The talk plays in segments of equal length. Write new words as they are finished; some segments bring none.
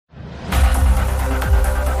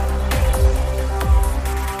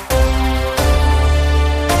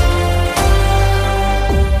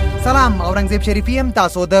سلام اورنګزیب شریفی هم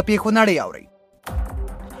تاسو د پیښو نړۍ اورئ.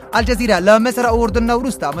 الجزیره له مصر او اردن نه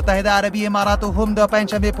وروسته متحده عربي اماراتو هم د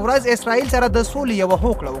پنجشنبې په ورځ اسرائیل سره د سولې یوه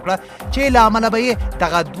هوکړه وکړه چې له امله به یې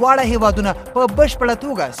دغه دواړه هیوادونه په بشپړه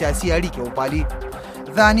توګه سیاسي اړیکې وپالي.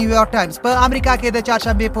 د نیویارک ټایمز په امریکا کې د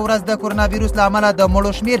چهارشنبې په ورځ د کورونا ویروس له امله د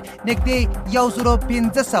مړو شمېر نږدې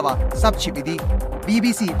 1500 ثبت شوي دي. بی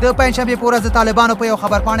بی سی د پنجشنبې په ورځ د طالبانو په یو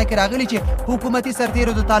خبرپاڼه کې راغلي چې حکومتي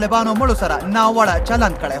سرتیرو د طالبانو مړو سره ناوړه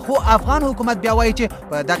چلند کړی، خو افغان حکومت بیا وایي چې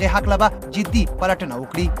په دغه هکله به جدي پلټنه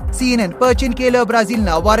وکړي. سی ان ان په چین کې له برازیل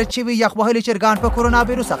نه وارد شوي یخ وهلي چرګان په کورونا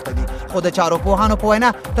ویروس اخته دي، خو د چارو پوهانو په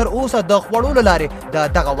وینا تر اوسه د خوړو له لارې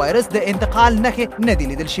د دغه وایرس د انتقال نښې نه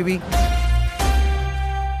دي لیدل شوي.